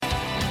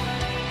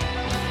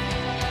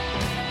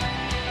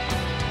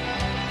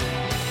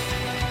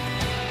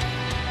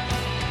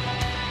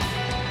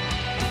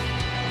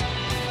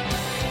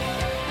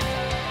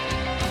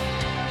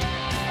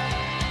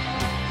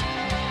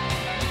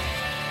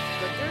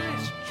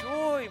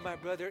my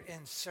brother,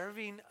 in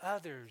serving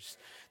others.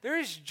 There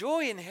is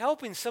joy in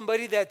helping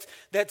somebody that's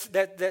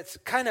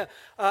kind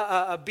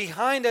of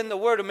behind in the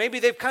word, or maybe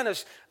they've kind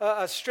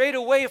of strayed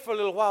away for a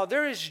little while.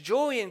 There is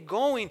joy in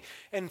going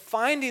and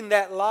finding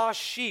that lost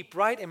sheep,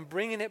 right, and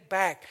bringing it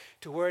back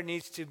to where it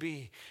needs to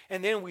be.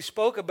 And then we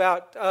spoke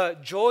about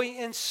joy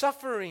in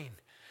suffering.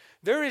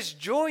 There is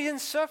joy in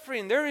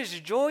suffering. There is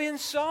joy in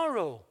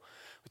sorrow.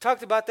 We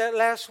talked about that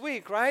last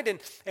week, right?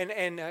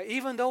 And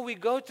even though we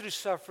go through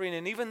suffering,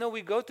 and even though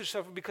we go through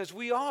suffering, because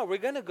we're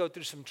going to go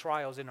through some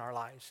trials in our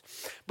lives.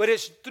 But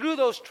it's through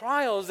those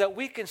trials that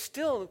we can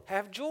still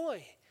have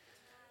joy.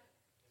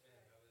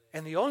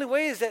 And the only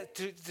way is that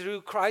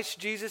through Christ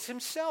Jesus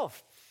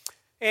himself.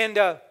 And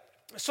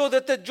so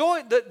that the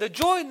joy,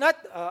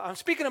 I'm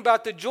speaking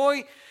about the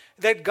joy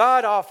that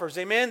God offers,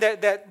 amen?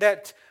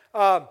 That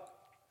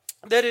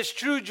is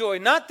true joy,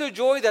 not the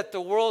joy that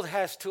the world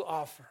has to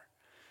offer,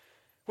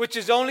 which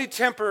is only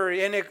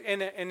temporary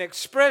and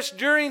expressed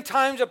during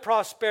times of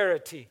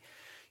prosperity.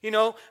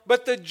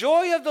 But the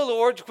joy of the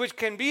Lord, which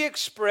can be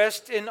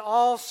expressed in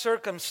all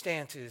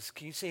circumstances.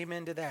 Can you say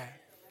amen to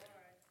that?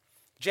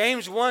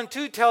 James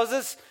 1:2 tells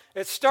us,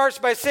 it starts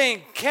by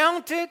saying,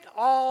 count it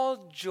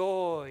all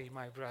joy,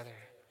 my brother.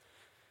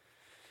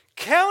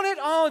 Count it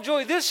all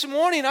joy. This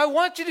morning, I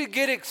want you to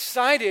get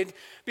excited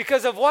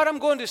because of what I'm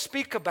going to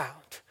speak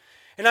about.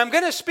 And I'm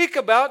going to speak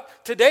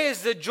about today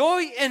is the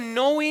joy in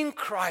knowing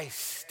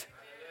Christ.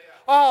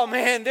 Oh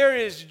man, there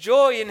is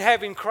joy in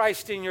having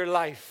Christ in your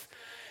life.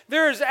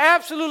 There is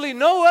absolutely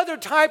no other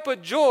type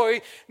of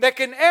joy that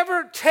can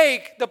ever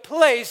take the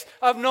place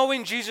of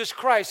knowing Jesus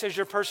Christ as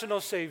your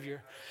personal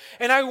Savior.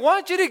 And I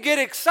want you to get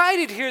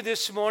excited here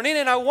this morning,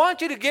 and I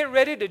want you to get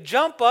ready to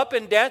jump up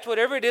and dance,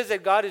 whatever it is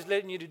that God is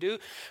letting you to do,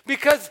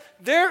 because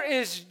there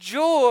is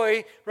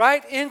joy,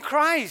 right, in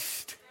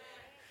Christ.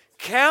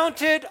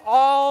 Count it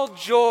all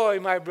joy,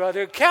 my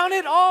brother. Count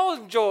it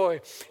all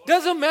joy.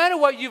 Doesn't matter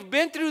what you've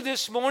been through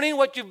this morning,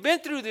 what you've been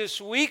through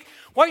this week,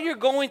 what you're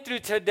going through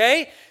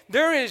today.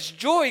 There is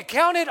joy.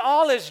 Count it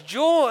all as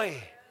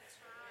joy.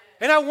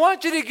 And I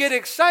want you to get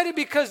excited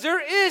because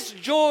there is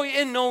joy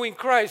in knowing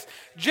Christ.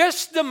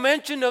 Just the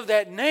mention of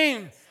that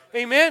name,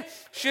 amen,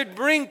 should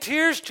bring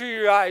tears to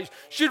your eyes,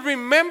 should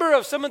remember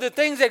of some of the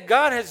things that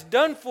God has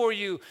done for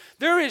you.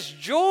 There is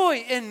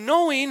joy in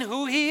knowing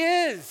who He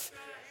is.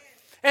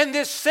 And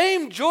this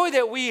same joy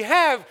that we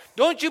have,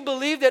 don't you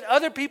believe that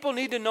other people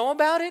need to know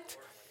about it?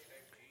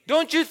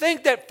 Don't you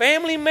think that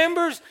family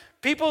members,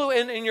 people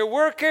in your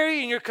work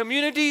area, in your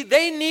community,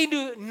 they need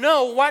to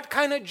know what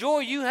kind of joy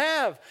you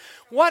have?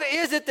 What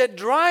is it that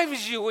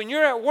drives you when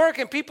you're at work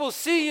and people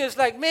see you? It's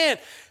like, man,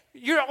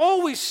 you're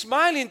always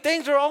smiling.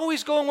 Things are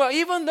always going well.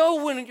 Even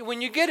though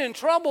when you get in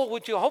trouble,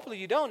 which hopefully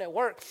you don't at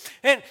work,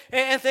 and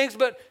things,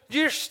 but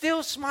you're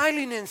still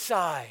smiling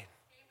inside.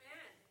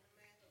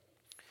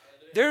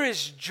 There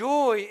is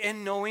joy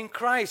in knowing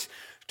Christ.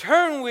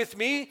 Turn with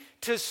me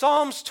to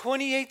Psalms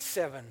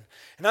 28:7.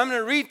 And I'm going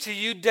to read to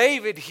you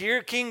David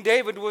here. King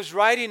David was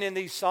writing in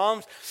these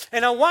Psalms.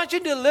 And I want you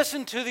to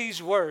listen to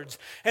these words.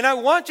 And I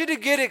want you to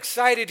get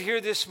excited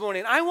here this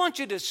morning. I want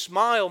you to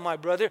smile, my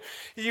brother.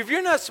 If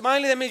you're not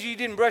smiling, that means you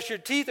didn't brush your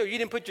teeth or you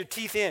didn't put your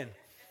teeth in.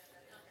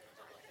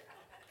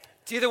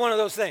 It's either one of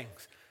those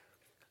things.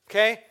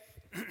 Okay?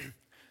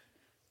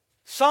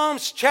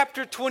 Psalms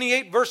chapter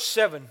 28, verse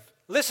 7.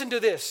 Listen to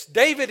this.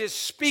 David is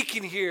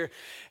speaking here,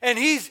 and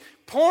he's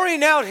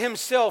pouring out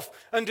himself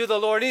unto the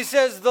Lord. He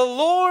says, the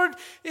Lord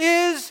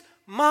is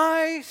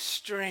my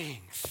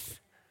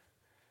strength.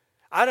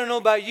 I don't know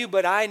about you,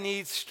 but I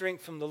need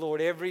strength from the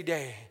Lord every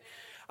day.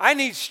 I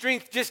need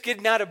strength just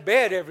getting out of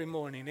bed every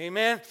morning.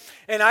 Amen.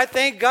 And I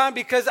thank God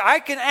because I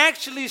can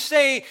actually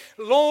say,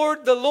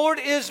 Lord, the Lord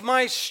is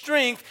my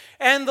strength,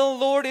 and the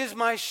Lord is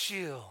my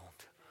shield.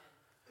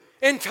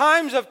 In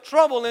times of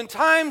trouble, in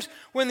times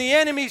when the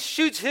enemy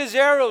shoots his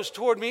arrows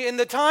toward me, in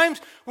the times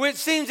when it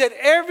seems that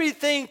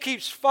everything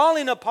keeps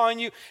falling upon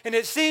you, and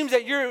it seems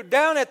that you're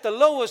down at the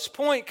lowest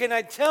point, can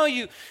I tell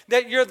you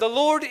that the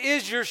Lord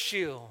is your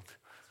shield?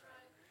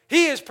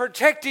 He is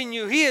protecting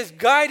you. He is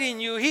guiding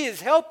you. He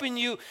is helping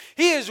you.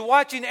 He is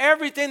watching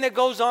everything that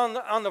goes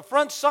on the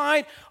front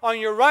side, on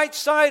your right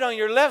side, on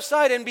your left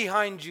side, and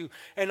behind you,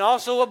 and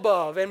also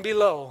above and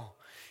below.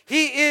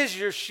 He is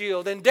your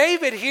shield. And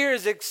David here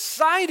is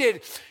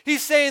excited.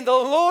 He's saying, the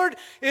Lord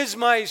is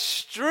my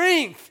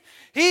strength.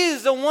 He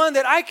is the one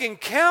that I can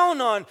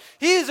count on.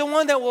 He is the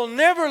one that will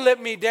never let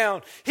me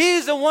down. He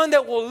is the one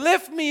that will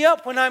lift me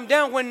up when I'm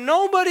down. When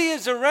nobody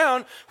is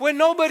around, when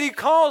nobody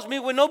calls me,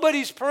 when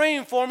nobody's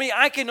praying for me,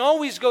 I can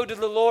always go to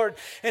the Lord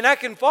and I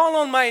can fall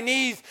on my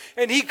knees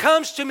and He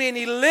comes to me and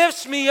He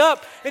lifts me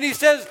up and He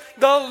says,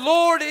 the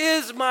Lord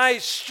is my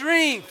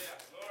strength.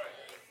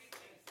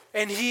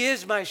 And He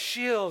is my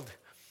shield.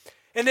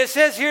 And it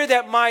says here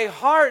that my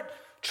heart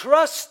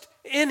trusts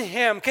in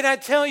Him. Can I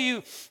tell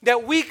you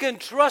that we can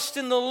trust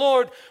in the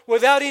Lord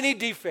without any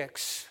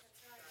defects?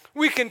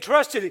 We can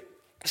trust in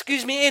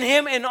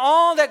Him in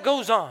all that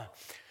goes on.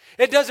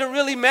 It doesn't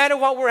really matter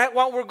what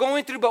we're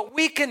going through, but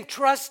we can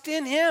trust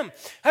in him.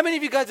 How many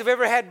of you guys have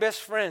ever had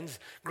best friends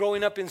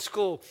growing up in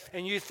school,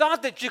 and you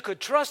thought that you could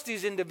trust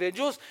these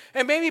individuals,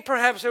 and maybe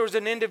perhaps there was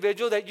an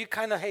individual that you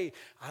kind of, hey,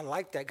 I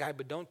like that guy,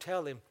 but don't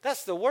tell him.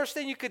 That's the worst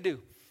thing you could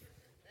do.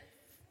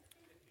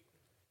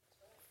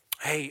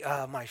 Hey,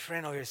 my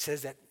friend over here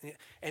says that,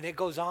 and it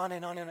goes on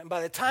and on and on.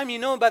 By the time you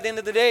know, by the end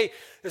of the day,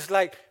 it's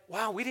like,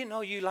 wow, we didn't know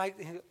you liked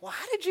him. Well,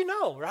 how did you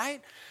know,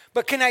 right?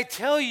 But can I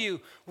tell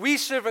you, we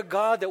serve a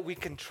God that we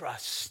can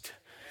trust.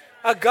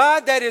 A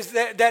God that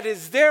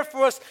is there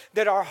for us,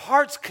 that our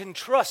hearts can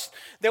trust,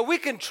 that we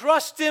can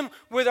trust him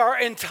with our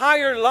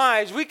entire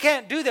lives. We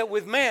can't do that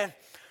with man.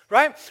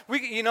 Right?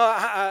 When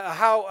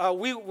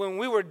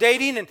we were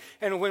dating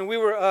and when we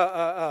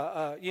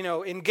were,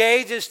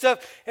 engaged and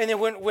stuff, and then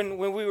when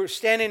we were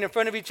standing in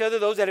front of each other,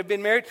 those that have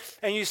been married,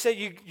 and you said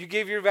you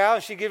give your vow,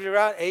 and she gives your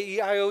vow,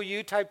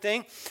 A-E-I-O-U type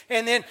thing,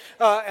 and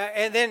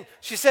then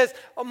she says,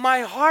 oh,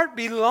 my heart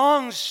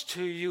belongs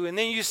to you, and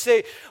then you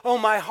say, oh,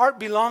 my heart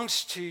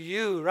belongs to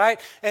you, right?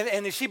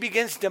 And then she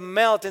begins to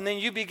melt, and then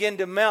you begin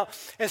to melt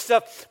and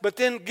stuff, but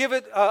then give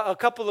it a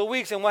couple of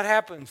weeks, and what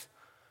happens?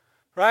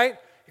 Right?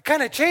 It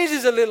kind of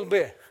changes a little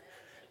bit.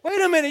 Wait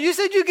a minute, you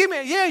said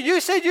you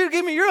said you'd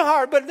give me your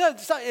heart, but no,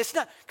 it's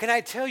not. Can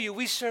I tell you,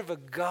 we serve a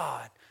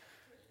God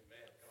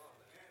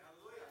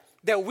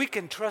that we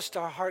can trust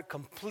our heart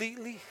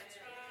completely,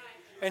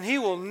 and he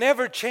will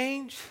never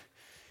change.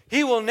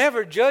 He will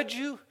never judge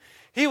you.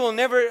 He will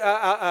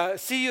never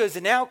see you as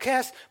an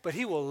outcast, but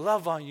he will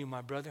love on you,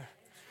 my brother.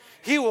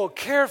 He will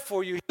care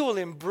for you. He will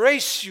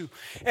embrace you.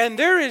 And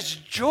there is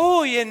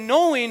joy in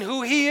knowing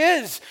who he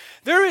is.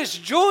 There is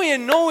joy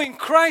in knowing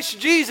Christ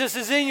Jesus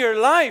is in your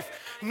life.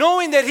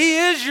 Knowing that he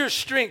is your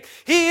strength.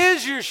 He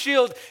is your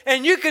shield.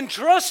 And you can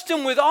trust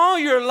him with all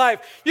your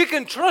life. You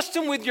can trust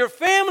him with your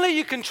family.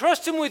 You can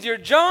trust him with your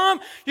job.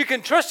 You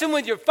can trust him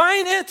with your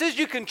finances.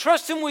 You can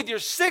trust him with your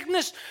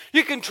sickness.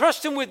 You can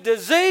trust him with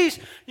disease.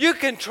 You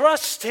can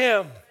trust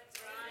him.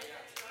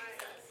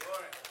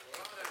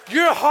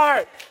 Your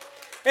heart.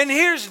 And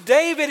here's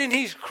David, and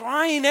he's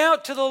crying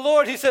out to the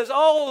Lord. He says,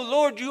 oh,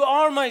 Lord, you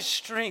are my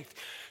strength.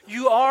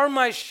 You are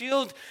my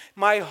shield.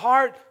 My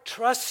heart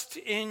trusts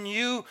in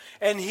you,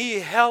 and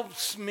he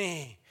helps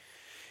me.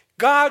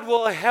 God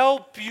will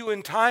help you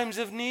in times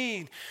of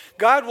need.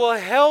 God will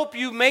help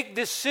you make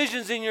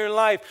decisions in your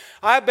life.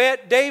 I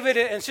bet David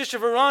and Sister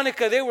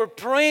Veronica, they were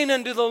praying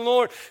unto the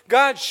Lord.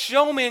 God,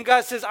 show me. And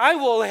God says, I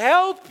will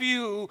help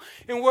you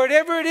in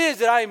whatever it is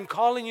that I am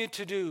calling you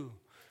to do.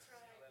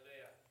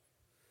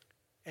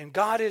 And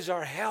God is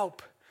our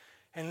help.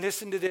 And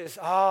listen to this.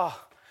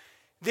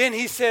 Then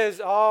he says,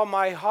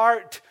 my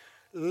heart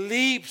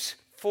leaps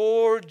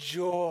for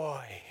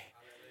joy.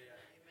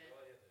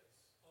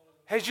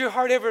 Has your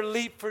heart ever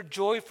leaped for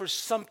joy for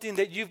something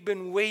that you've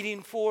been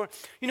waiting for?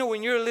 You know,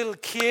 when you're a little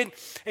kid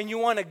and you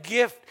want a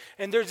gift,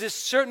 and there's this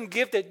certain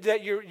gift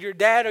that your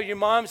dad or your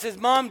mom says,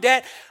 Mom,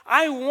 Dad,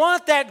 I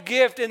want that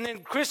gift. And then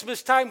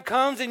Christmas time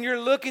comes and you're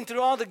looking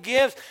through all the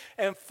gifts,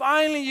 and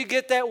finally you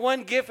get that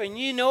one gift, and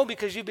you know,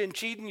 because you've been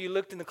cheating, you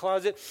looked in the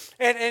closet,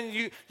 and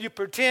you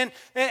pretend,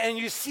 and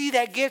you see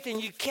that gift,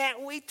 and you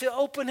can't wait to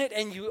open it,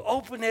 and you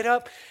open it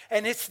up,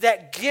 and it's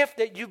that gift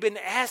that you've been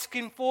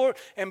asking for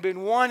and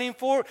been wanting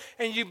for,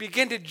 and you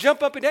begin to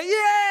jump up and down.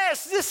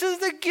 Yes, this is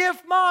the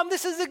gift, Mom.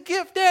 This is the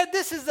gift, Dad.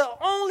 This is the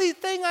only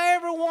thing I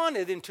ever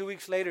wanted. And 2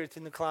 weeks later, it's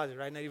in the closet,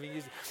 right? Not even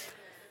using it.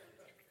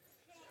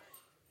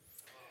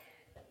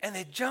 And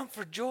they jump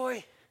for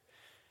joy.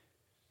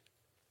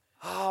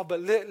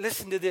 But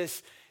listen to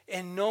this.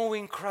 In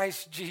knowing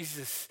Christ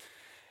Jesus,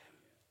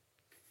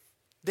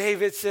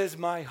 David says,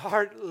 my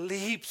heart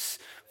leaps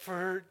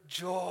for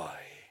joy.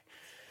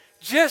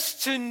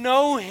 Just to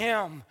know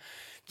him.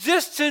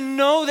 Just to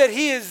know that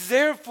he is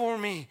there for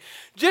me.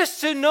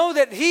 Just to know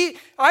that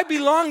I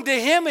belong to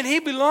him and he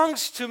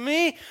belongs to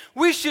me.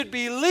 We should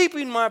be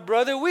leaping, my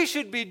brother. We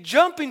should be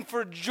jumping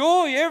for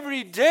joy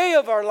every day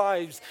of our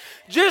lives.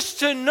 Just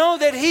to know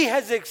that he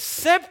has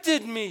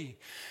accepted me.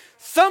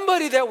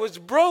 Somebody that was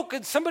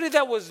broken, somebody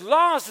that was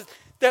lost,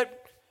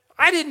 that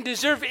I didn't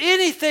deserve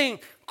anything.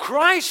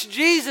 Christ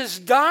Jesus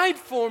died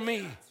for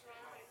me.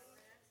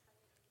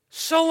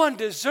 So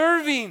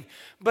undeserving,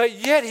 but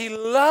yet he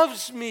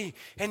loves me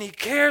and he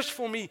cares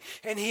for me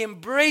and he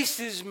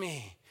embraces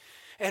me.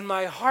 And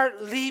my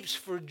heart leaps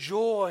for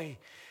joy.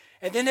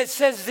 And then it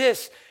says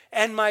this,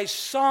 and my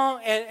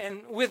song,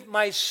 and with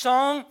my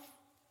song,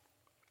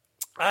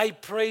 I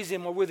praise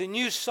him, or with a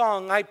new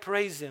song, I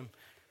praise him.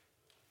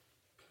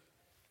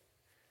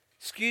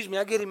 Excuse me,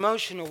 I get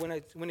emotional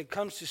when it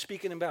comes to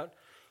speaking about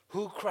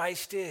who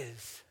Christ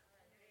is.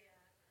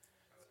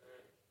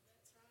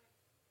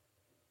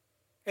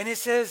 And it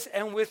says,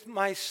 and with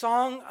my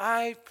song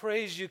I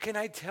praise you. Can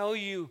I tell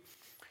you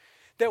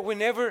that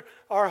whenever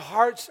our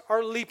hearts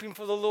are leaping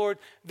for the Lord,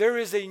 there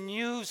is a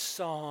new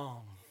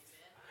song.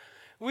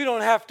 We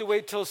don't have to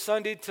wait till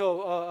Sunday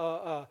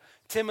till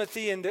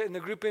Timothy and the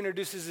group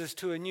introduces us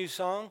to a new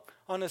song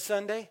on a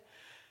Sunday.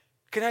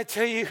 Can I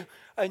tell you,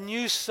 a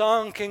new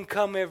song can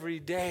come every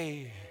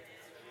day.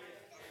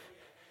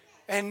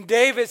 And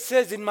David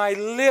says, in my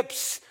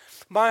lips,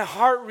 my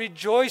heart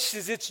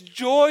rejoices. It's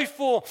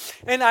joyful.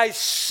 And I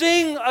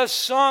sing a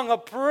song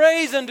of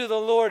praise unto the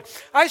Lord.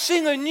 I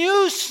sing a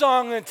new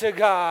song unto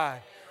God.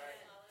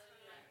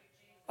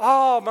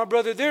 Oh, my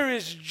brother, there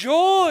is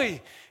joy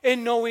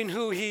in knowing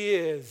who He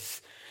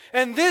is.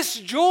 And this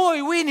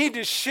joy, we need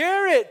to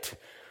share it.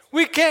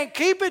 We can't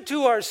keep it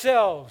to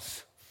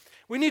ourselves.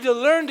 We need to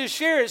learn to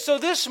share it. So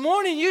this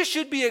morning, you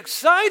should be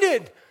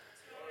excited.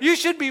 You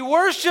should be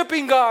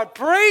worshiping God,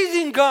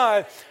 praising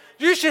God.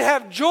 You should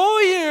have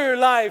joy in your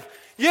life.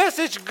 Yes,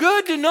 it's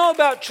good to know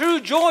about true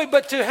joy,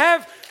 but to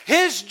have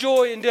His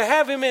joy and to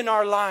have Him in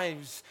our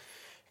lives.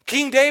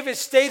 King David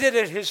stated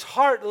that his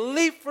heart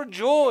leaped for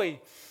joy.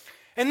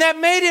 And that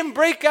made him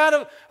break out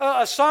of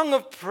a song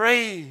of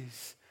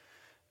praise.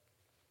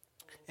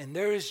 And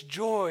there is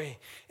joy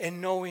in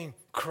knowing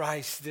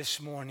Christ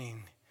this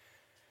morning.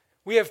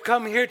 We have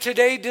come here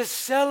today to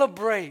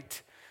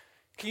celebrate.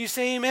 Can you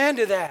say amen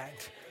to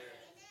that?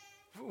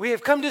 We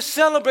have come to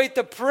celebrate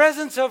the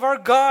presence of our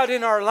God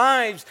in our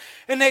lives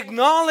and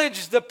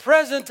acknowledge the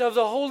presence of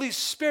the Holy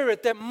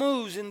Spirit that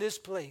moves in this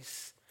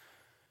place.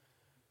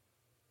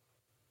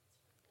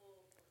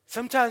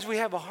 Sometimes we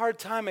have a hard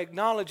time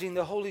acknowledging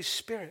the Holy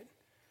Spirit.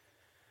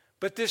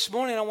 But this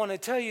morning I want to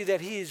tell you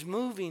that He is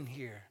moving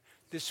here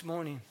this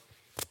morning.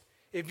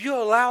 If you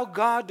allow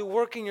God to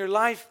work in your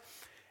life,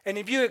 and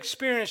if you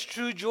experience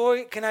true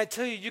joy, can I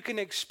tell you, you can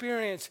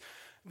experience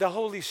the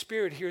Holy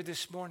Spirit here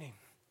this morning.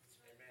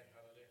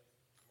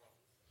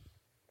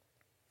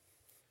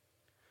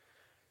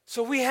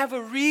 So we have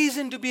a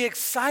reason to be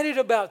excited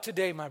about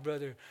today, my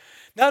brother.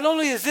 Not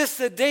only is this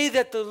the day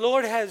that the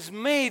Lord has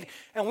made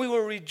and we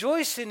will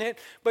rejoice in it,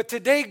 but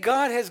today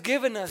God has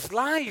given us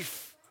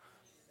life.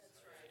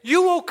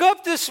 You woke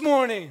up this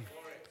morning.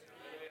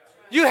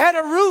 You had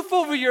a roof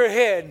over your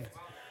head.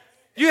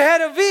 You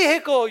had a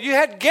vehicle. You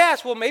had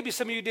gas. Well, maybe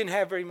some of you didn't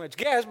have very much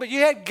gas, but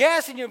you had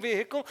gas in your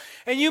vehicle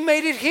and you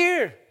made it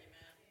here.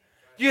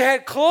 You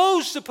had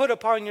clothes to put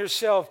upon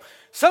yourself.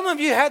 Some of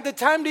you had the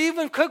time to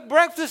even cook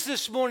breakfast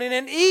this morning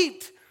and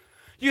eat.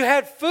 You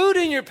had food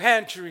in your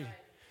pantry.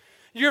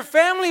 Your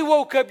family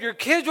woke up. Your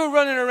kids were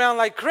running around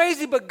like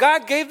crazy, but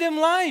God gave them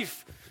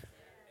life.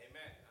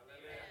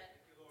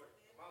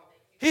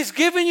 He's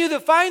given you the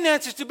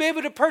finances to be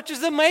able to purchase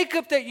the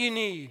makeup that you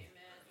need.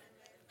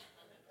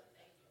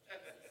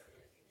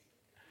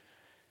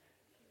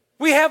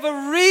 We have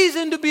a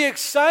reason to be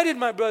excited,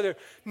 my brother,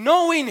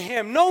 knowing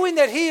Him, knowing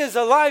that He is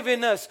alive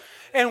in us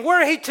and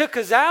where He took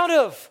us out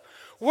of.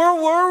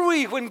 Where were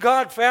we when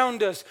God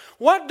found us?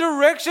 What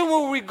direction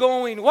were we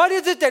going? What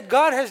is it that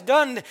God has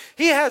done?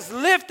 He has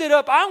lifted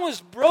up. I was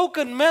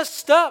broken,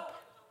 messed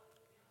up.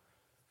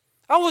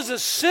 I was a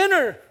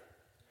sinner.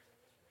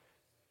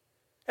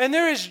 And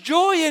there is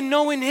joy in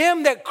knowing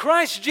Him, that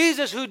Christ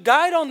Jesus, who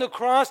died on the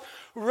cross,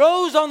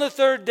 rose on the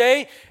third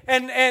day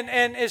and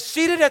is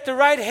seated at the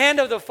right hand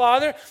of the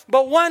Father.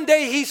 But one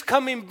day He's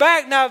coming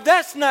back. Now, if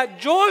that's not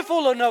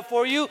joyful enough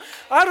for you,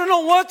 I don't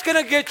know what's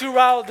going to get you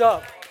riled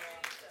up.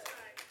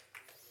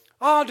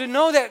 Oh, to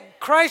know that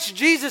Christ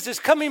Jesus is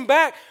coming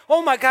back.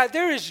 Oh my God,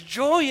 there is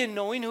joy in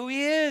knowing who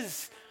He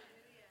is.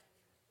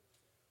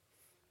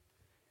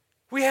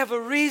 We have a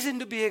reason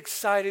to be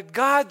excited.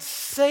 God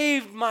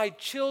saved my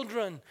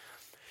children.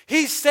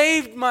 He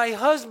saved my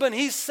husband.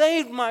 He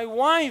saved my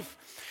wife.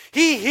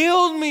 He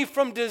healed me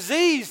from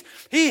disease.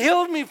 He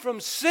healed me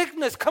from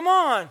sickness. Come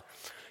on.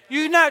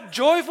 You're not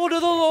joyful to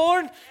the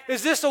Lord?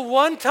 Is this a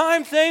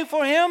one-time thing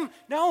for Him?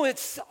 No,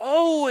 it's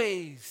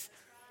always.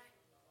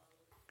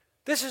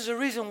 This is the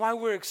reason why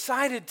we're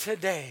excited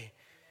today.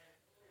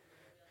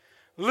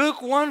 Luke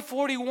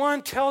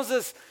 1:41 tells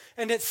us,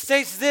 and it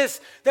states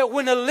this, that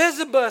when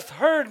Elizabeth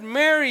heard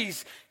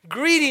Mary's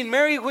greeting,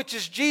 Mary, which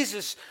is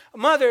Jesus'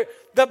 mother,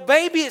 the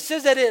baby, it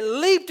says that it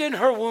leaped in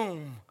her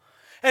womb.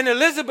 And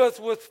Elizabeth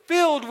was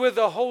filled with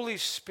the Holy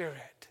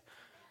Spirit.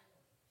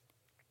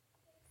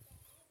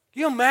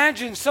 You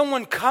imagine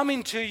someone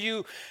coming to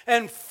you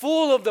and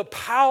full of the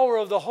power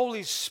of the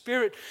Holy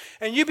Spirit,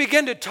 and you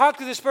begin to talk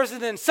to this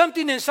person, and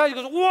something inside you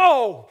goes,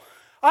 whoa,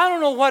 I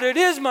don't know what it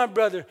is, my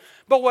brother,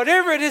 but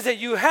whatever it is that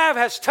you have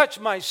has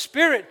touched my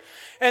spirit,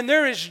 and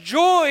there is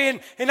joy,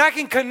 and I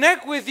can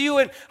connect with you,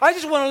 and I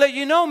just want to let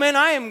you know, man,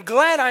 I am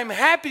glad, I'm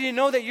happy to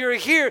know that you're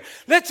here.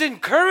 Let's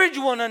encourage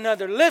one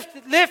another,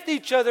 lift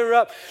each other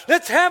up.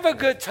 Let's have a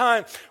good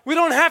time. We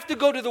don't have to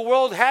go to the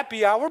World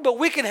Happy Hour, but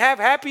we can have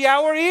happy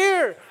hour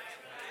here.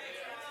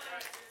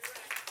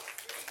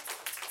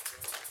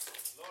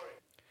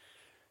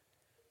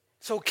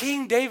 So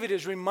King David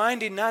is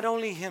reminding not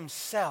only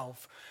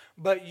himself,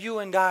 but you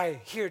and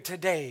I here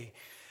today,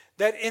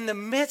 that in the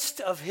midst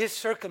of his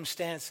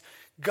circumstance,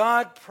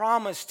 God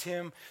promised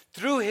him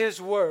through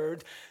His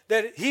word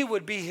that He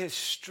would be his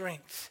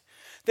strength,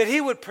 that He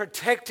would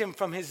protect him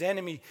from his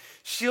enemy,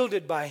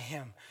 shielded by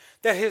Him,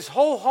 that his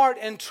whole heart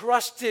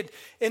entrusted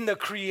in the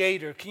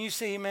Creator. Can you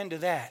say amen to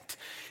that?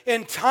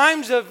 In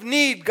times of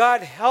need,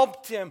 God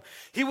helped him.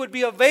 He would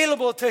be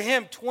available to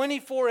him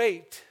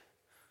 24/8.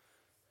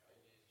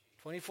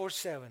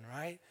 24/7,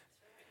 right?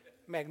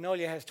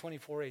 Magnolia has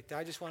 24/8.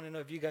 I just want to know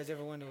if you guys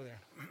ever went over there.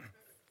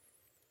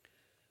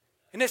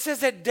 And it says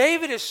that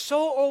David is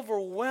so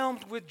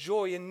overwhelmed with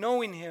joy in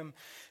knowing him.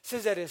 It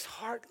says that his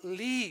heart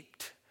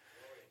leaped.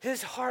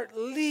 His heart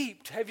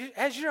leaped.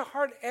 Has your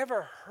heart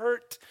ever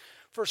hurt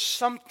for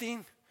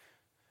something?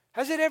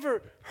 Has it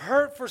ever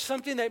hurt for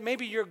something that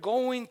maybe you're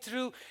going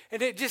through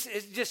and it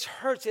just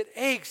hurts, it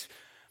aches?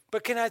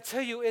 But can I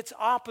tell you, it's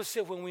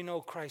opposite when we know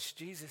Christ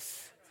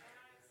Jesus.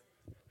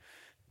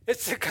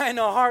 It's the kind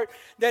of heart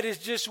that is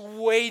just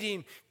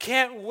waiting.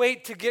 Can't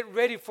wait to get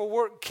ready for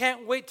work.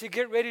 Can't wait to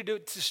get ready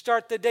to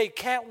start the day.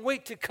 Can't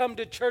wait to come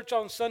to church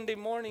on Sunday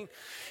morning.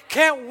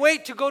 Can't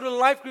wait to go to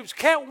life groups.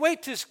 Can't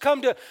wait to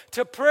come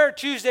to prayer,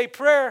 Tuesday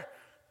prayer.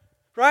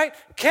 Right?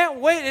 Can't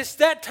wait. It's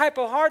that type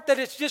of heart that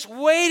it's just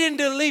waiting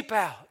to leap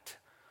out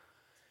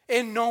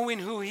in knowing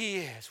who He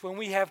is when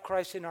we have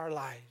Christ in our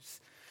lives.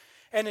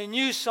 And a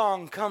new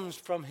song comes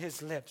from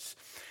His lips.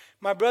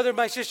 My brother,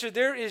 my sister,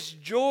 there is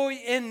joy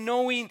in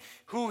knowing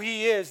who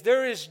He is.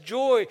 There is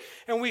joy,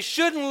 and we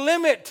shouldn't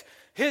limit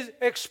His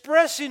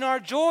expressing our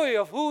joy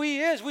of who He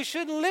is. We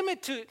shouldn't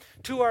limit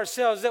to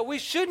ourselves, that we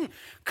shouldn't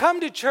come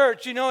to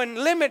church, and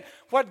limit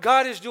what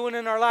God is doing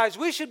in our lives.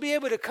 We should be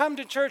able to come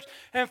to church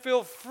and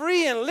feel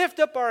free and lift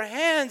up our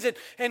hands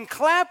and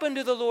clap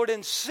unto the Lord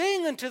and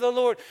sing unto the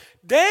Lord,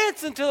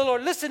 dance unto the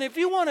Lord. Listen, if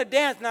you want to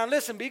dance, now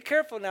listen, be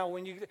careful now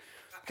when you,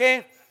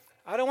 okay?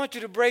 I don't want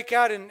you to break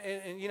out and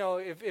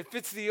if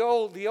it's the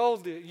old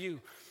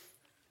you.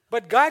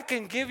 But God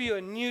can give you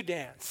a new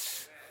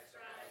dance.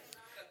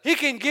 He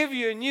can give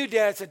you a new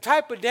dance, a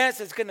type of dance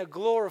that's going to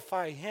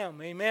glorify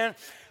Him. Amen?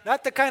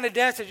 Not the kind of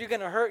dance that you're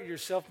going to hurt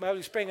yourself,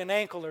 maybe sprain an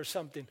ankle or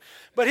something.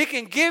 But He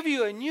can give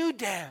you a new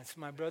dance,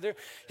 my brother.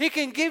 He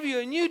can give you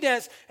a new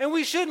dance, and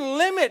we shouldn't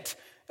limit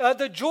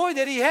the joy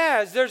that He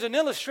has. There's an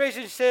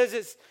illustration that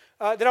says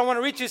that I want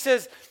to read you. It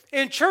says,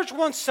 in church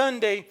one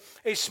Sunday,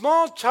 a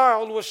small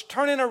child was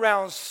turning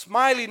around,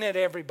 smiling at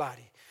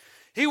everybody.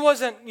 He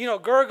wasn't,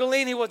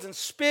 gurgling. He wasn't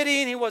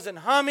spitting. He wasn't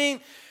humming.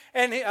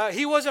 And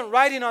he wasn't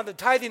writing on the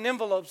tithing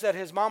envelopes that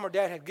his mom or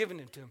dad had given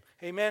to him.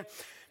 Amen.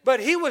 But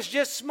he was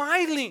just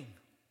smiling.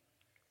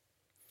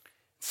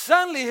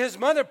 Suddenly, his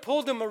mother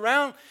pulled him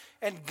around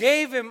and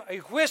gave him a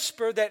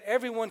whisper that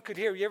everyone could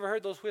hear. You ever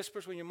heard those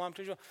whispers when your mom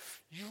tells you,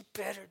 you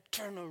better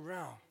turn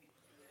around?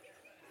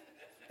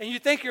 And you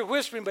think you're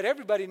whispering, but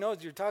everybody knows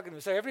you're talking to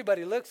them. So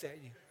everybody looks at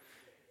you.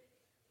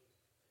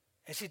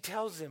 And she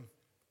tells him,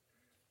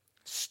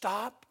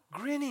 stop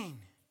grinning.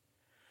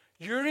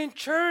 You're in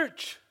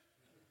church.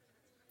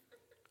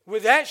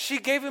 With that, she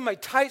gave him a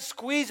tight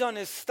squeeze on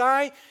his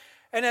thigh.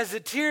 And as the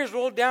tears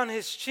rolled down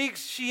his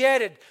cheeks, she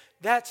added,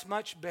 that's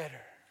much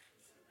better.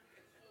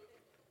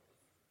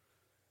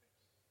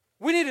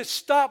 We need to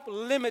stop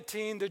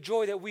limiting the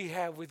joy that we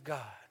have with God.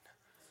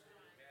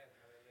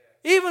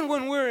 Even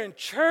when we're in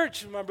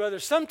church, my brother,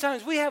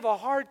 sometimes we have a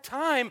hard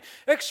time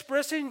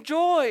expressing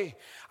joy.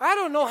 I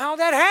don't know how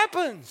that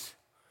happens.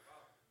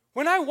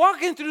 When I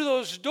walk in through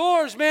those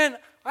doors, man,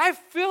 I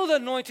feel the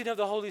anointing of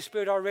the Holy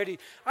Spirit already.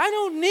 I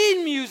don't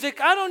need music.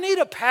 I don't need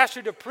a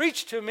pastor to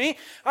preach to me.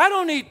 I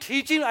don't need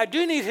teaching. I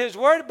do need His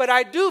Word, but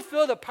I do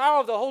feel the power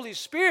of the Holy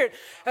Spirit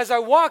as I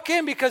walk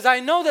in because I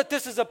know that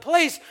this is a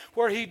place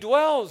where He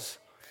dwells.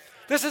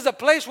 This is a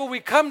place where we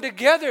come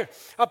together,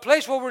 a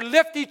place where we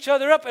lift each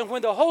other up. And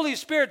when the Holy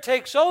Spirit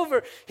takes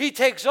over, He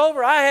takes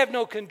over. I have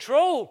no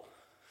control.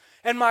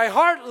 And my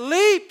heart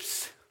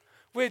leaps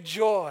with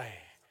joy.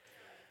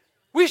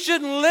 We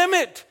shouldn't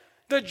limit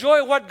the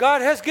joy of what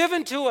God has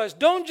given to us.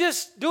 Don't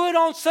just do it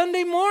on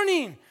Sunday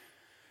morning.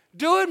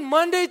 Do it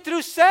Monday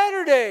through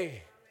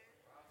Saturday.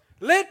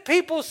 Let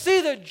people see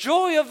the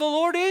joy of the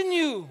Lord in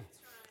you.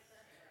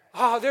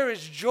 There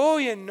is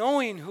joy in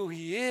knowing who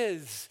He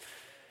is.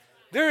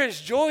 There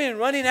is joy in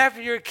running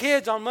after your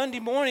kids on Monday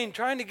morning,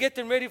 trying to get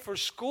them ready for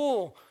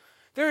school.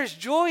 There is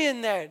joy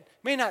in that.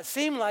 May not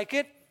seem like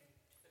it,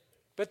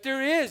 but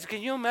there is.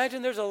 Can you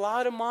imagine there's a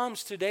lot of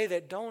moms today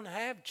that don't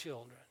have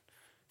children,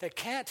 that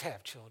can't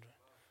have children.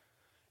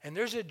 And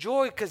there's a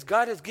joy because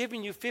God has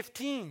given you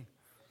 15.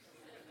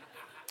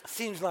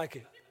 Seems like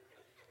it.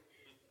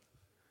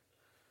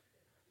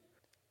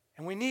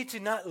 And we need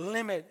to not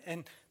limit.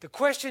 And the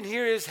question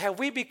here is, have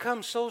we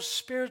become so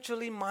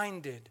spiritually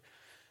minded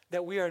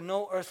that we are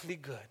no earthly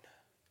good?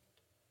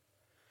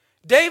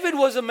 David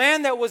was a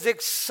man that was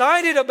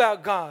excited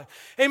about God.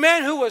 A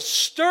man who was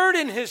stirred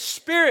in his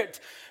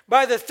spirit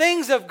by the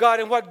things of God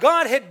and what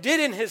God had did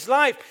in his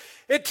life.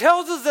 It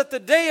tells us that the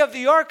day of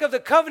the Ark of the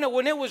Covenant,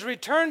 when it was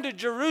returned to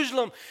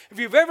Jerusalem, if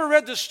you've ever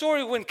read the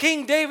story when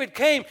King David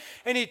came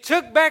and he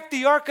took back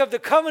the Ark of the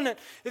Covenant,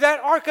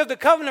 that Ark of the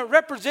Covenant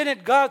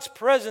represented God's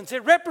presence.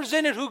 It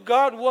represented who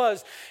God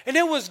was. And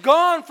it was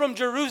gone from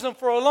Jerusalem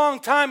for a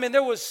long time, and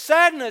there was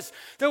sadness,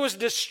 there was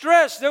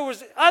distress, there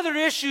was other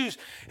issues.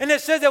 And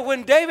it says that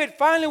when David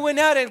finally went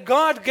out and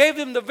God gave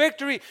him the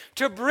victory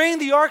to bring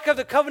the Ark of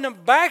the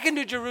Covenant back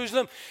into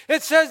Jerusalem,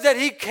 it says that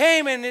he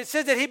came and it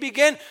says that he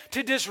began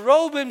to disrobe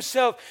robe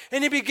himself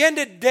and he began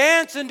to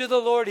dance unto the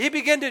Lord. He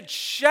began to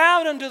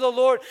shout unto the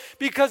Lord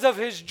because of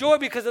his joy,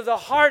 because of the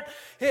heart.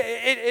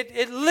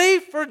 It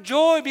leaped for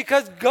joy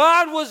because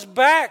God was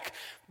back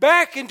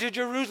into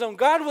Jerusalem.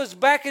 God was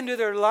back into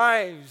their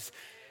lives.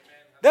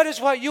 That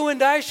is what you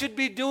and I should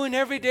be doing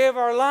every day of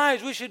our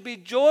lives. We should be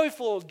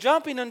joyful,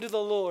 jumping unto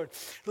the Lord,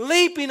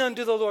 leaping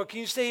unto the Lord. Can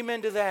you say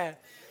amen to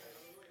that?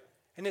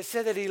 And it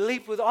said that he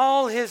leaped with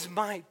all his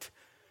might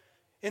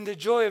in the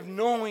joy of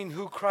knowing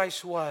who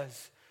Christ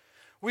was.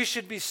 We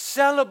should be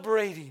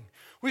celebrating.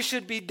 We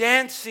should be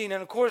dancing.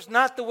 And of course,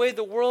 not the way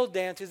the world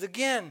dances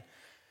again,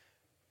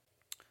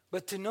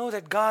 but to know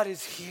that God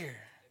is here.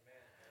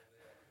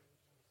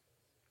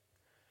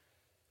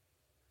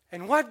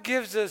 And what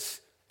gives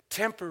us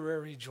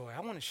temporary joy?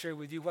 I want to share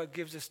with you what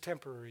gives us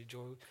temporary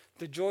joy.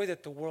 The joy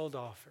that the world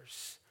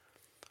offers.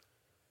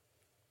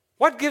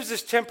 What gives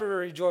us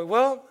temporary joy?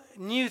 Well,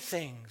 new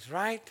things,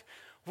 right?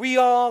 We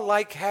all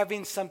like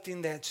having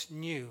something that's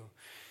new.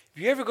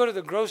 If you ever go to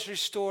the grocery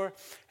store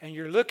and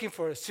you're looking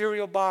for a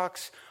cereal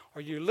box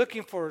or you're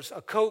looking for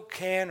a Coke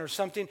can or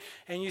something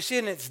and you see it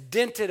and it's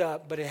dented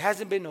up but it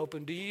hasn't been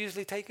opened, do you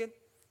usually take it?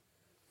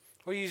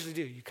 What do you usually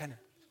do? You kind of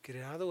get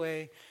it out of the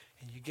way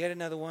and you get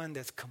another one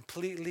that's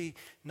completely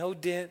no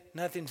dent,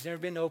 nothing's never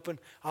been opened.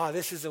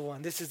 This is the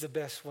one. This is the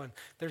best one.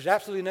 There's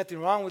absolutely nothing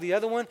wrong with the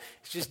other one.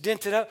 It's just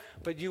dented up,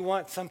 but you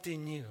want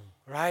something new,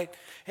 right?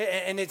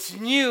 And it's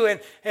new,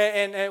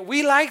 and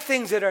we like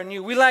things that are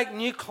new. We like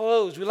new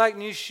clothes. We like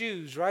new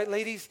shoes, right,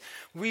 ladies?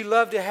 We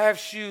love to have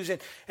shoes,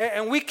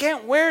 and we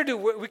can't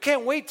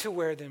wait to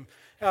wear them.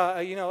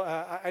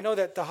 I know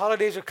that the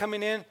holidays are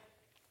coming in.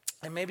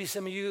 And maybe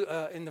some of you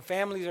in the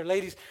families or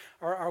ladies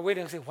are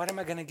waiting and say, what am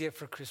I going to get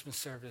for Christmas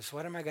service?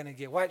 What am I going to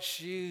get? What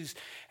shoes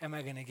am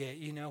I going to get?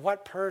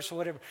 What purse or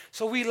whatever.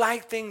 So we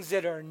like things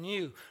that are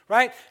new,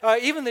 right?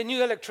 Even the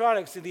new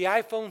electronics, the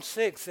iPhone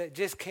 6 that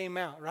just came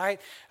out, right?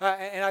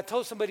 And I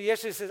told somebody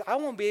yesterday, says, I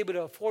won't be able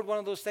to afford one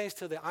of those things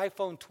till the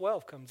iPhone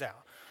 12 comes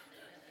out.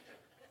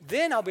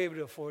 Then I'll be able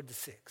to afford the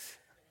 6.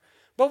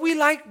 But we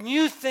like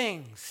new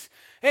things.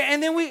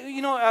 And then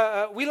we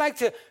like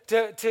to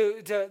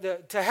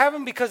have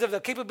them because of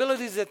the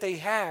capabilities that they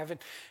have.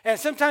 And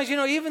sometimes,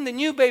 even the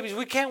new babies,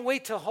 we can't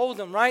wait to hold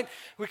them, right?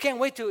 We can't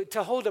wait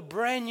to hold a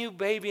brand new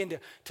baby and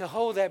to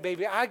hold that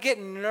baby. I get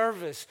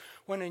nervous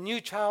when a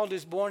new child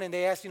is born and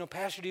they ask,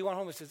 Pastor, do you want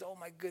home? It says, oh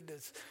my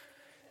goodness,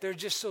 they're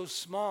just so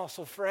small,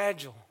 so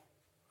fragile.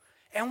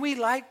 And we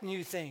like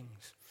new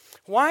things.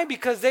 Why?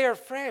 Because they are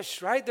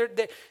fresh, right?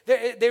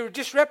 They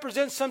just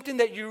represent something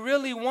that you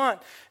really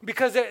want.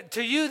 Because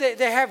to you,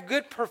 they have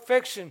good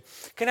perfection.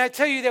 Can I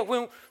tell you that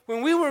when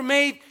we were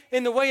made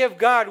in the way of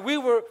God, we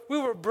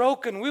were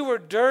broken, we were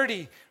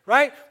dirty,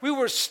 right? We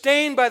were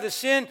stained by the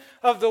sin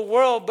of the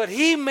world, but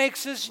He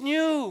makes us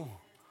new.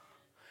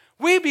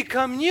 We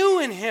become new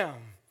in Him.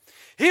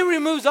 He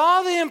removes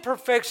all the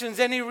imperfections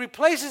and He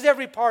replaces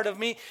every part of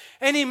me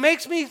and He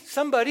makes me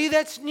somebody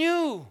that's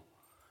new.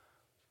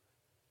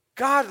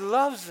 God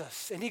loves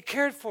us and He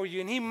cared for you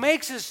and He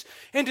makes us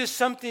into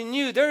something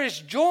new. There is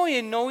joy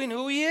in knowing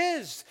who He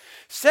is.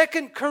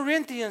 2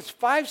 Corinthians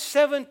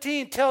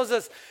 5:17 tells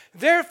us,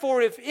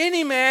 therefore, if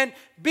any man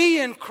be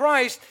in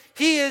Christ,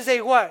 he is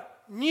a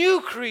what? New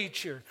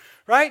creature,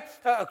 right?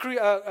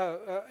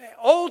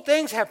 Old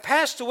things have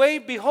passed away.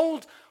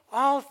 Behold,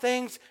 all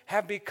things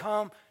have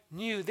become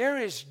new. There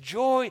is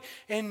joy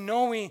in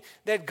knowing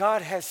that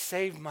God has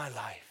saved my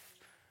life.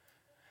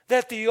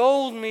 That the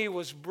old me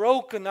was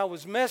broken, I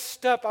was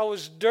messed up, I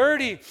was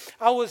dirty,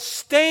 I was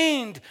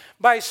stained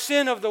by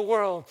sin of the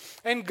world.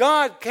 And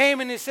God came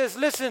and He says,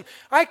 listen,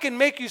 I can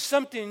make you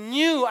something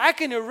new. I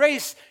can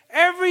erase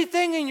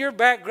everything in your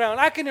background.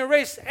 I can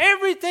erase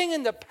everything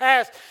in the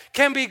past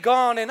can be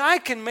gone and I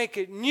can make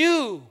it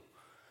new.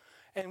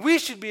 And we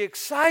should be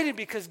excited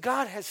because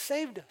God has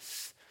saved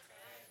us.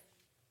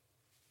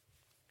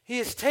 He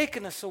has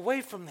taken us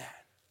away from that.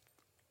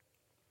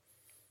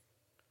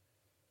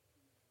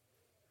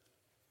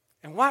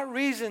 And what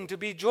reason to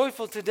be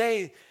joyful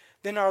today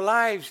than our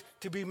lives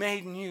to be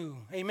made new?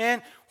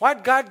 Amen?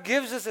 What God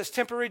gives us as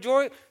temporary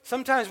joy,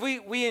 sometimes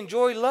we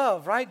enjoy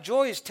love, right?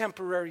 Joy is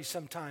temporary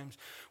sometimes.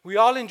 We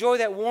all enjoy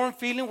that warm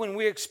feeling when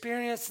we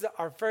experience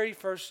our very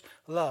first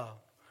love,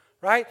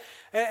 right?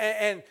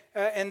 And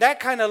that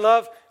kind of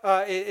love,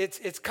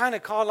 it's kind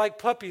of called like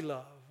puppy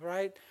love,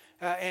 right?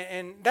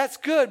 And that's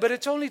good, but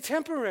it's only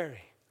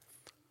temporary.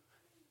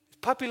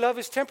 Puppy love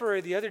is temporary.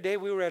 The other day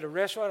we were at a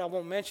restaurant. I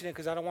won't mention it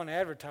because I don't want to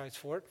advertise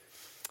for it.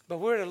 But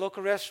we were at a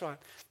local restaurant,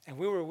 and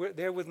we were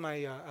there with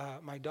my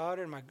my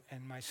daughter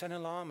and my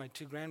son-in-law and my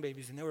two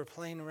grandbabies, and they were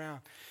playing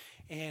around.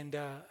 And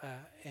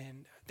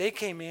they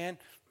came in,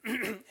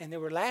 and they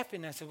were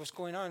laughing. I said, what's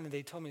going on? And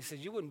they told me, they said,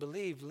 you wouldn't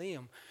believe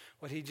Liam,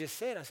 what he just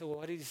said. I said, well,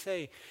 what did he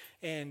say?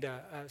 And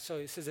so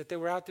it says that they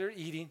were out there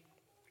eating.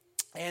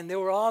 And they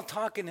were all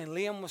talking, and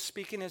Liam was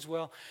speaking as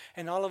well.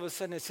 And all of a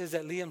sudden it says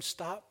that Liam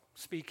stopped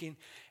speaking,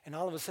 and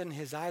all of a sudden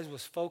his eyes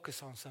was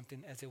focused on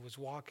something as it was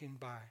walking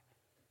by.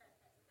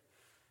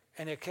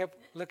 And they kept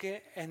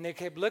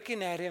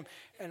looking at him,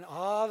 and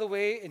all the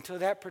way until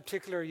that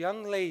particular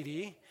young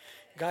lady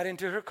got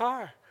into her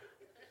car.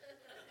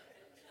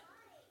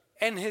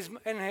 And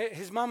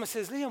his mama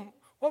says, Liam,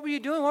 what were you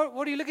doing?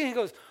 What are you looking at? He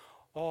goes,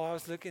 oh, I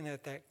was looking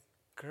at that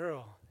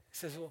girl. He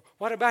says, well,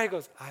 what about it? He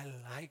goes, I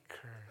like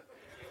her.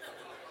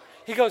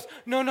 He goes,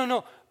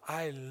 no,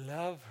 I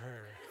love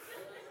her.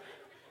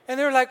 And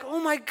they're like, oh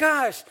my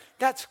gosh,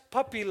 that's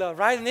puppy love,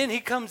 right? And then he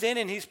comes in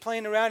and he's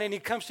playing around and he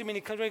comes to me and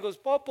he comes around and he goes,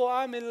 Popo,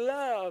 I'm in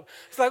love.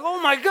 It's like,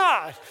 oh my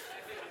God.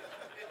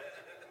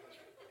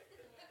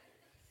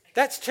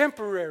 That's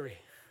temporary.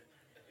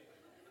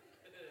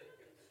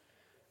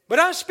 But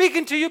I'm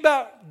speaking to you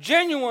about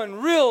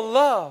genuine, real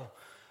love.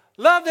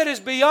 Love that is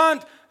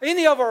beyond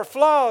any of our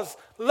flaws.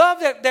 Love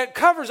that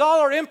covers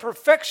all our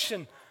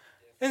imperfection.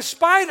 In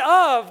spite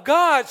of,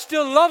 God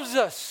still loves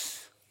us.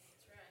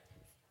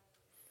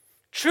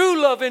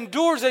 True love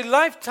endures a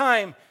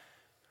lifetime.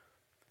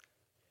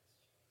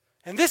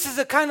 And this is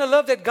the kind of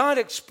love that God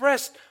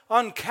expressed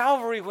on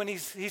Calvary when he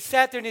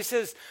sat there and he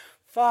says,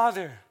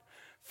 Father,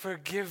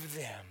 forgive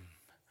them,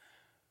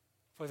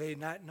 for they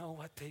not know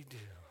what they do.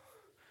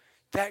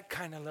 That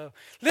kind of love.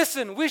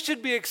 Listen, we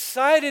should be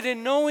excited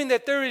in knowing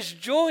that there is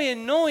joy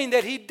in knowing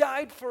that he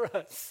died for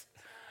us.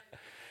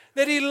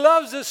 That he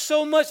loves us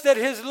so much that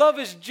his love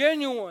is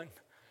genuine.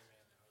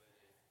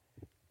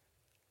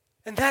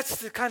 And that's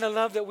the kind of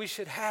love that we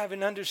should have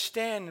and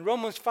understand.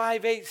 Romans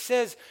 5:8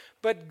 says,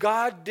 but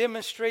God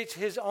demonstrates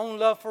his own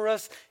love for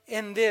us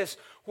in this.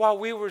 While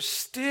we were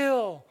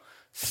still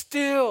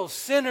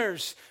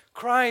sinners,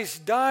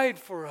 Christ died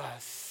for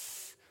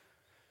us.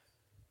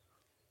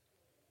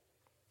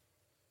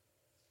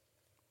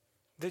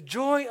 The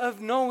joy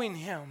of knowing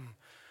him.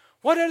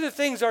 What other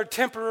things are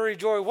temporary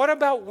joy? What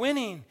about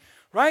winning?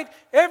 Right?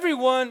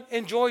 Everyone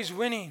enjoys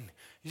winning.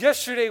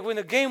 Yesterday when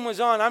the game was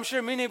on, I'm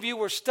sure many of you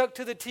were stuck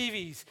to the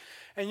TVs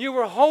and you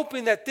were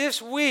hoping that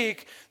this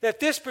week,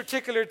 that this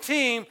particular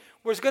team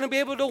was going to be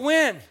able to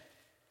win.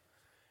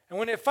 And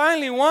when it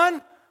finally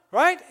won,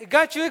 right, it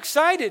got you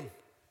excited.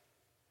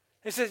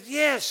 It says,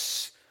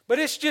 yes, but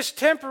it's just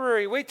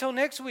temporary. Wait till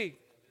next week.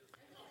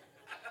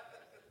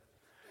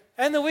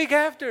 And the week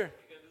after.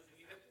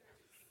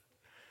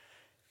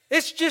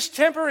 It's just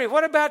temporary.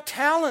 What about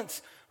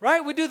talents?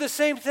 Right? We do the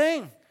same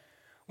thing.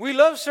 We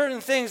love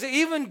certain things.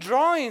 Even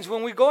drawings,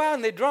 when we go out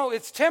and they draw,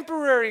 it's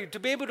temporary to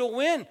be able to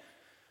win.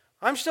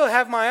 I still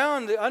have my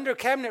own, the under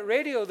cabinet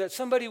radio that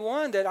somebody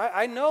won that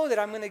I know that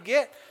I'm going to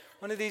get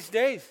one of these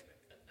days.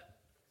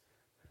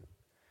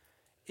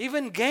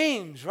 Even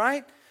games,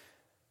 right?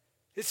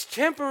 It's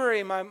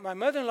temporary. My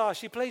mother-in-law,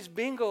 she plays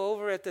bingo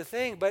over at the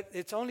thing, but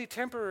it's only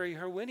temporary,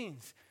 her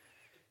winnings.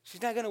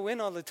 She's not going to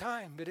win all the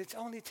time, but it's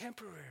only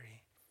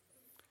temporary.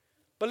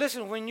 But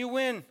listen, when you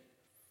win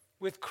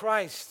with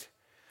Christ,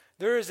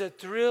 there is a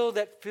thrill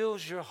that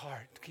fills your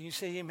heart. Can you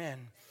say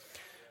amen?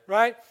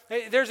 Right?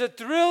 There's a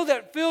thrill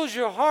that fills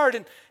your heart.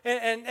 And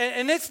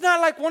it's not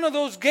like one of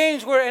those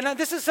games where, and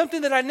this is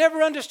something that I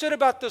never understood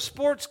about the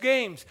sports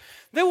games.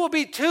 There will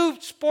be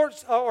two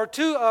sports or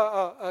two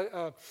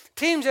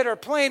teams that are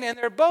playing, and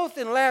they're both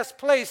in last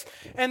place,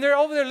 and they're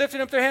over there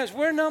lifting up their hands.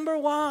 We're number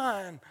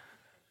one.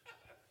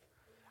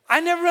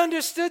 I never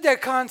understood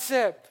that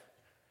concept.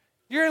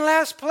 You're in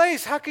last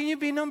place. How can you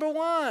be number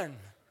one?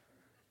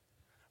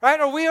 Right?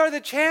 Or we are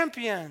the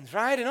champions,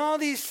 right? And all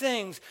these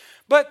things.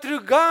 But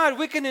through God,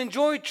 we can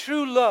enjoy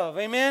true love.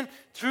 Amen?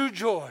 Through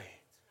joy.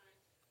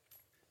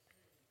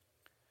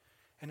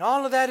 And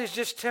all of that is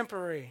just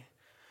temporary.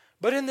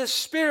 But in the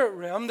spirit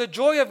realm, the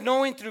joy of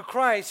knowing through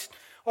Christ,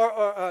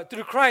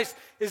 through Christ,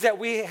 is that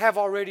we have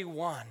already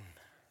won.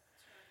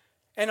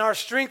 And our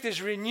strength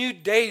is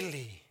renewed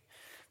daily.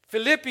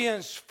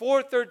 Philippians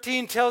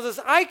 4:13 tells us,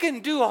 I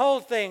can do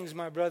all things,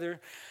 my brother.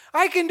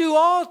 I can do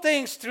all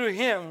things through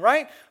him,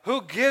 right?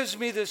 Who gives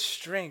me the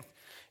strength.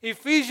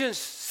 Ephesians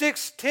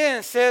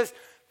 6:10 says,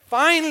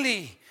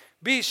 finally,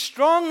 be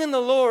strong in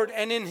the Lord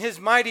and in his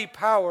mighty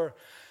power.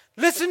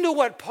 Listen to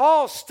what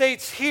Paul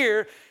states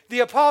here,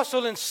 the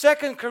apostle in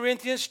 2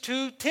 Corinthians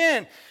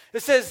 2:10.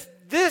 It says,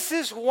 this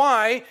is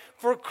why,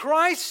 for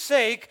Christ's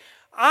sake,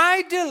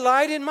 I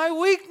delight in my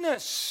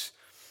weakness,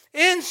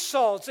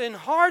 insults and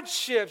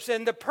hardships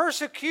and the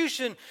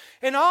persecution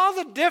and all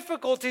the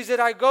difficulties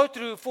that I go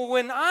through. For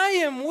when I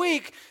am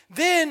weak,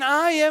 then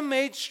I am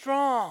made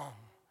strong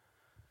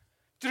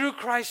through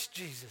Christ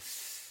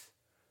Jesus.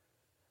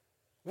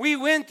 We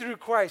win through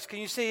Christ. Can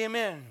you say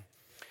amen?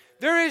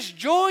 There is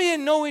joy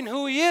in knowing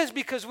who he is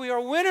because we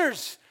are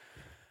winners.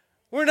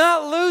 We're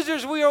not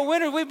losers. We are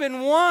winners. We've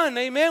been won.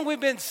 Amen. We've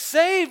been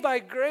saved by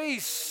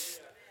grace.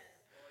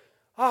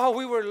 Oh,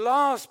 we were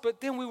lost, but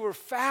then we were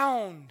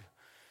found.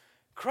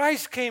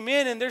 Christ came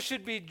in, and there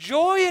should be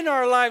joy in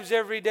our lives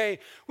every day.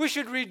 We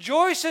should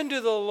rejoice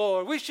unto the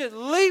Lord. We should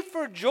leap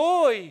for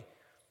joy.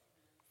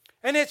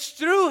 And it's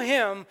through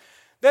him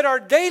that our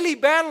daily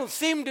battles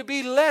seem to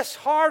be less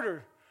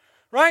harder.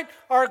 Right?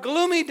 Our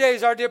gloomy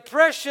days, our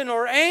depression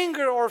or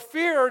anger or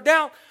fear or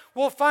doubt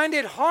will find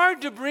it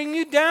hard to bring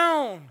you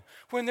down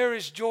when there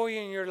is joy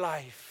in your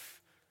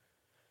life.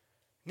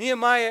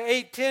 Nehemiah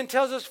 8:10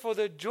 tells us, for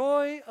the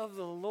joy of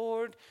the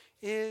Lord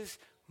is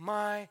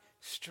my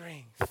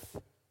strength.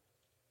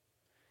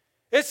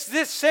 It's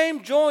this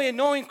same joy in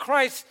knowing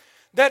Christ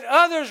that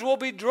others will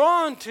be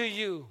drawn to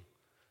you.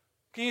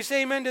 Can you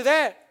say amen to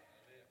that?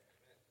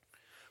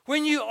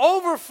 When you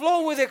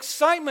overflow with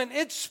excitement,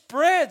 it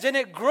spreads and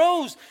it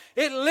grows.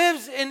 It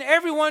lives in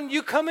everyone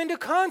you come into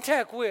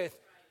contact with.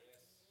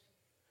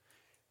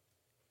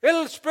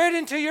 It'll spread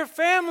into your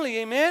family,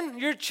 amen?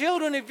 Your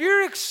children. If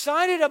you're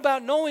excited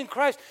about knowing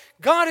Christ,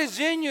 God is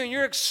in you, and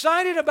you're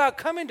excited about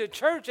coming to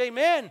church,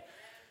 amen?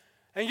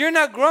 And you're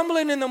not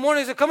grumbling in the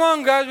morning and say, come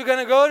on, guys, we're going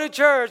to go to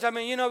church. I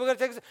mean, we're going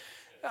to take...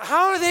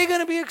 How are they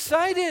going to be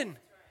excited?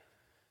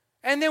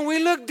 And then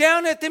we look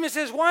down at them and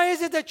says, why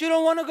is it that you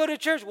don't want to go to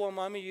church? Well,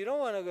 Mommy, you don't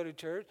want to go to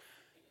church.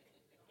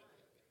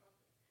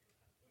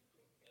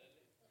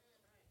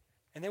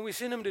 And then we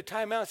send them to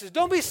timeout and says,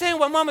 don't be saying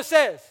what Mama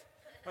says.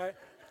 Right?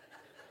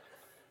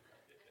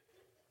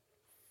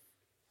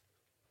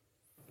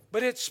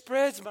 But it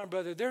spreads, my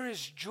brother. There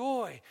is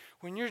joy.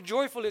 When you're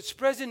joyful, it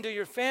spreads into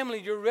your family,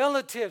 your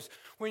relatives.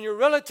 When your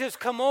relatives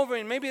come over,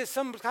 and maybe it's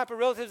some type of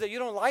relatives that you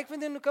don't like for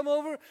them to come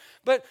over,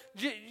 but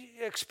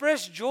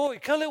express joy.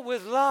 Kill it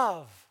with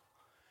love.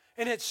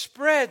 And it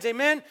spreads,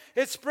 amen?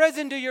 It spreads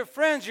into your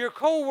friends, your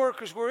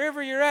co-workers,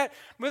 wherever you're at.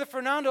 Brother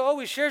Fernando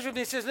always shares with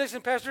me, he says, listen,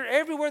 Pastor,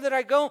 everywhere that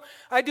I go,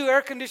 I do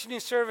air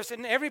conditioning service.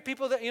 And every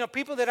people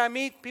that I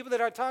meet, people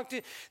that I talk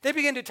to, they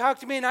begin to talk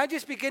to me, and I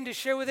just begin to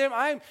share with them.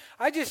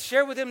 I just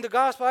share with them the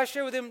gospel. I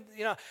share with them,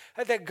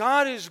 that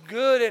God is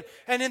good.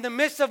 And in the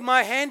midst of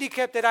my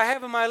handicap that I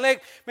have in my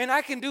leg, man,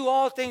 I can do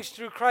all things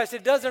through Christ.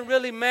 It doesn't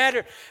really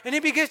matter. And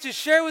he begins to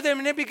share with them,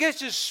 and it begins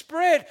to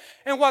spread.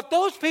 And what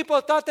those people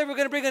thought they were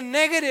going to bring a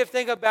negative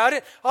thing about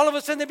it, all of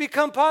a sudden they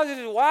become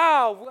positive.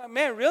 Wow,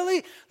 man,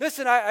 really?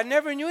 Listen, I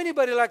never knew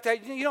anybody like that.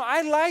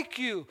 I like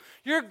you.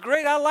 You're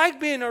great. I like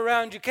being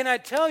around you. Can I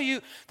tell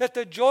you that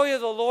the joy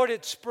of the Lord,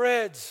 it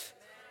spreads?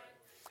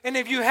 And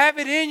if you have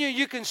it in you,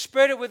 you can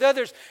spread it with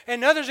others,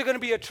 and others are going to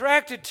be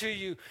attracted to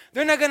you.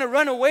 They're not going to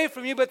run away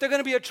from you, but they're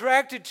going to be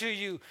attracted to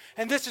you.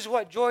 And this is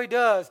what joy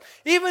does.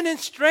 Even in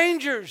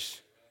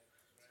strangers,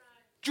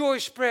 joy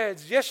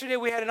spreads. Yesterday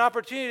we had an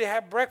opportunity to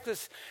have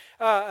breakfast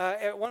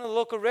at one of the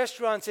local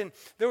restaurants, and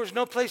there was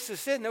no place to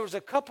sit, and there was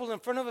a couple in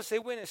front of us. They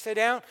went and sat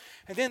down,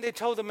 and then they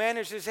told the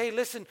managers, hey,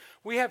 listen,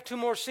 we have 2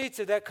 more seats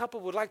if that couple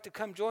would like to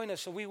come join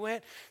us. So we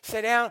went,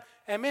 sat down,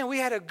 and man, we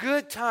had a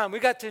good time. We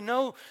got to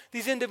know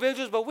these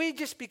individuals, but we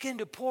just began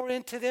to pour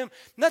into them,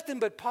 nothing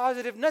but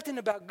positive, nothing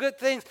about good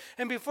things,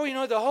 and before you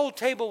know it, the whole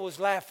table was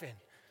laughing.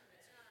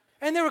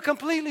 And they were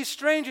completely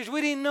strangers.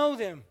 We didn't know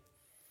them.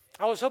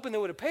 I was hoping they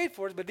would have paid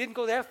for it, but didn't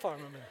go that far.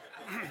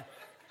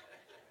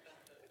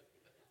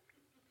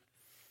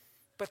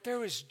 But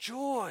there is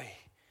joy.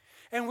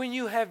 And when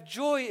you have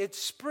joy, it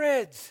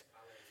spreads.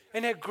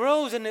 And it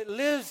grows and it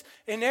lives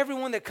in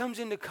everyone that comes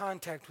into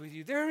contact with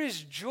you. There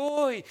is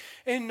joy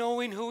in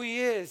knowing who He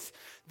is.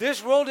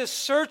 This world is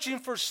searching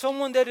for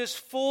someone that is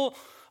full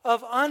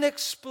of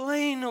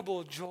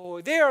unexplainable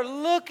joy. They are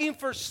looking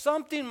for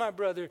something, my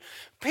brother.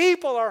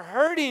 People are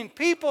hurting.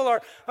 People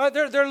are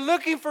they're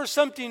looking for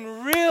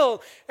something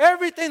real.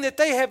 Everything that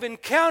they have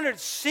encountered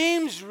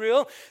seems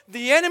real.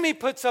 The enemy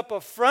puts up a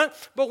front,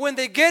 but when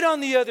they get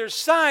on the other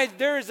side,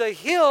 there is a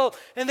hill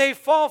and they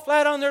fall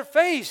flat on their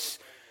face.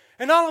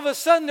 And all of a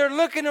sudden they're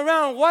looking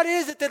around, what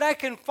is it that I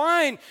can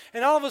find?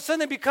 And all of a sudden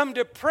they become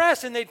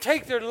depressed and they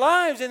take their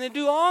lives and they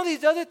do all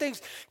these other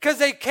things because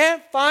they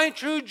can't find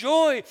true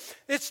joy.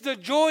 It's the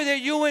joy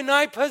that you and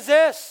I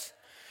possess.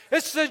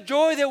 It's the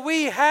joy that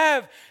we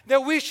have,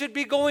 that we should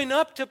be going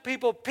up to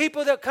people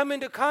that come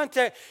into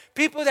contact,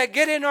 people that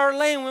get in our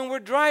lane when we're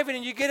driving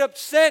and you get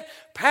upset,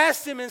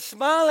 past them and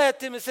smile at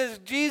them and says,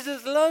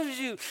 Jesus loves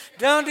you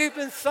down deep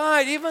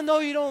inside, even though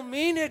you don't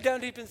mean it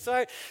down deep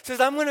inside.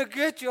 Says, I'm going to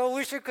get you. I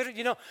wish I could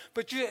have,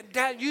 but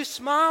you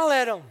smile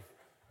at them.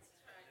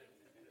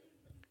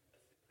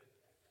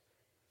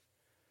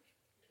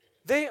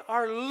 They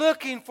are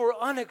looking for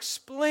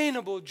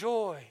unexplainable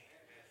joy.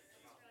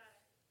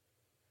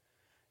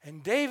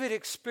 And David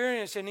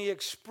experienced and he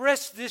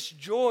expressed this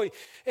joy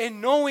in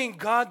knowing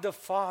God the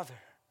Father.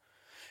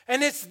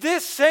 And it's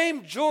this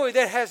same joy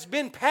that has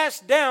been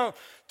passed down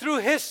through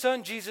His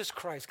Son, Jesus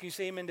Christ. Can you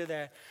say amen to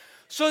that?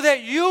 So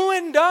that you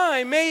and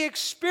I may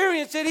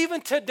experience it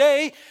even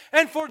today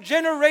and for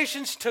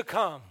generations to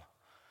come.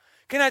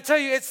 Can I tell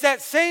you, it's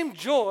that same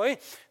joy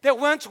that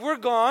once we're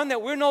gone,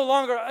 that we're no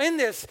longer in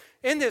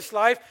this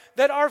life,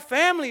 that our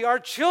family, our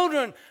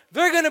children,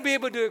 they're going to be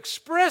able to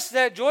express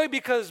that joy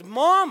because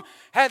mom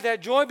had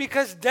that joy,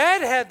 because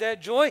dad had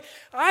that joy.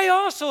 I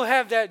also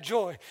have that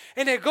joy.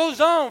 And it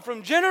goes on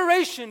from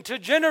generation to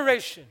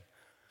generation.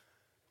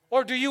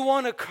 Or do you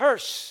want to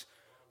curse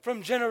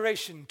from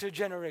generation to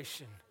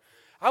generation?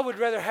 I would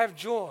rather have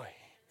joy.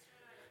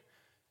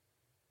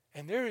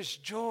 And there is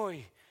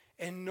joy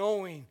in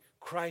knowing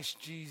Christ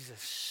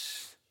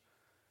Jesus.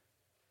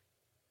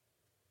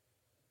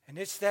 And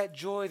it's that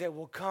joy that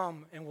will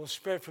come and will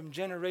spread from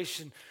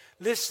generation.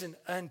 Listen,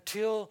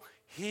 until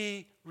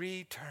He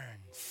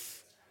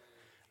returns.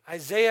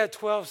 Isaiah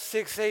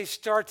 12:6a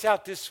starts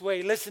out this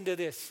way. Listen to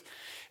this.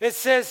 It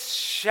says,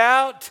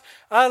 shout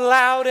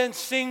aloud and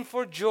sing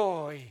for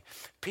joy,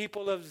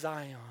 people of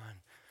Zion.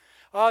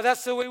 Oh,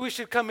 that's the way we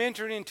should come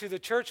entering into the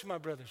church, my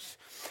brothers.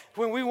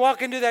 When we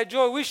walk into that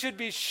joy, we should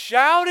be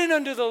shouting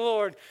unto the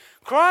Lord,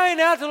 crying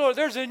out to the Lord.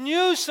 There's a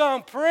new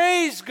song.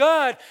 Praise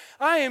God.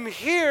 I am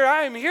here.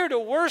 I am here to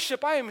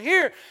worship. I am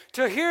here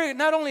to hear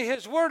not only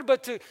His word,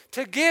 but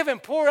to give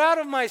and pour out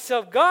of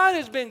myself. God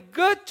has been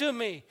good to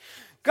me.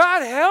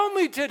 God help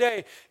me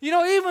today. You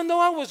know, even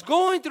though I was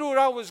going through what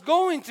I was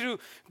going through,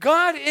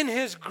 God in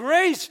His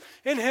grace,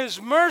 in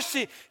His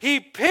mercy, He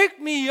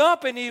picked me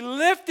up and He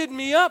lifted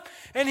me up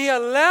and He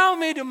allowed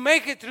me to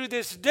make it through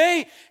this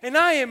day. And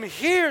I am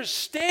here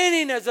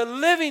standing as a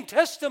living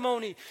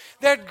testimony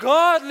that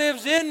God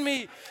lives in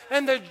me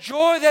and the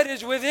joy that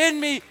is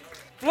within me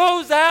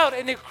flows out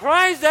and it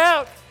cries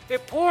out.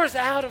 It pours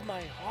out of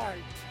my heart.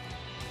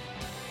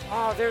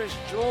 Ah, there is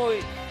joy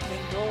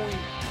in knowing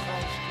Christ.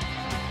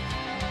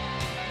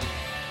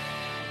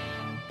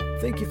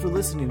 Thank you for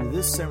listening to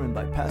this sermon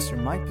by Pastor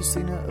Mike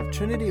Pusina of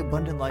Trinity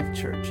Abundant Life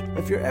Church.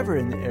 If you're ever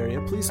in the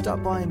area, please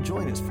stop by and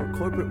join us for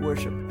corporate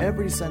worship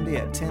every Sunday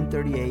at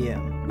 10:30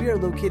 a.m. We are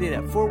located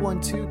at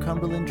 412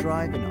 Cumberland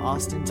Drive in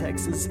Austin,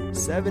 Texas,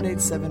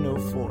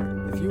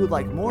 78704. If you would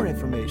like more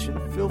information,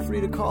 feel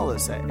free to call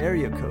us at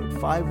area code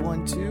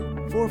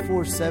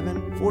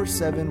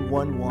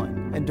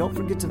 512-447-4711. And don't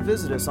forget to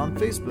visit us on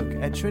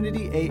Facebook at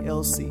Trinity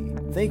ALC.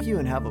 Thank you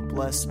and have a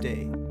blessed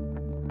day.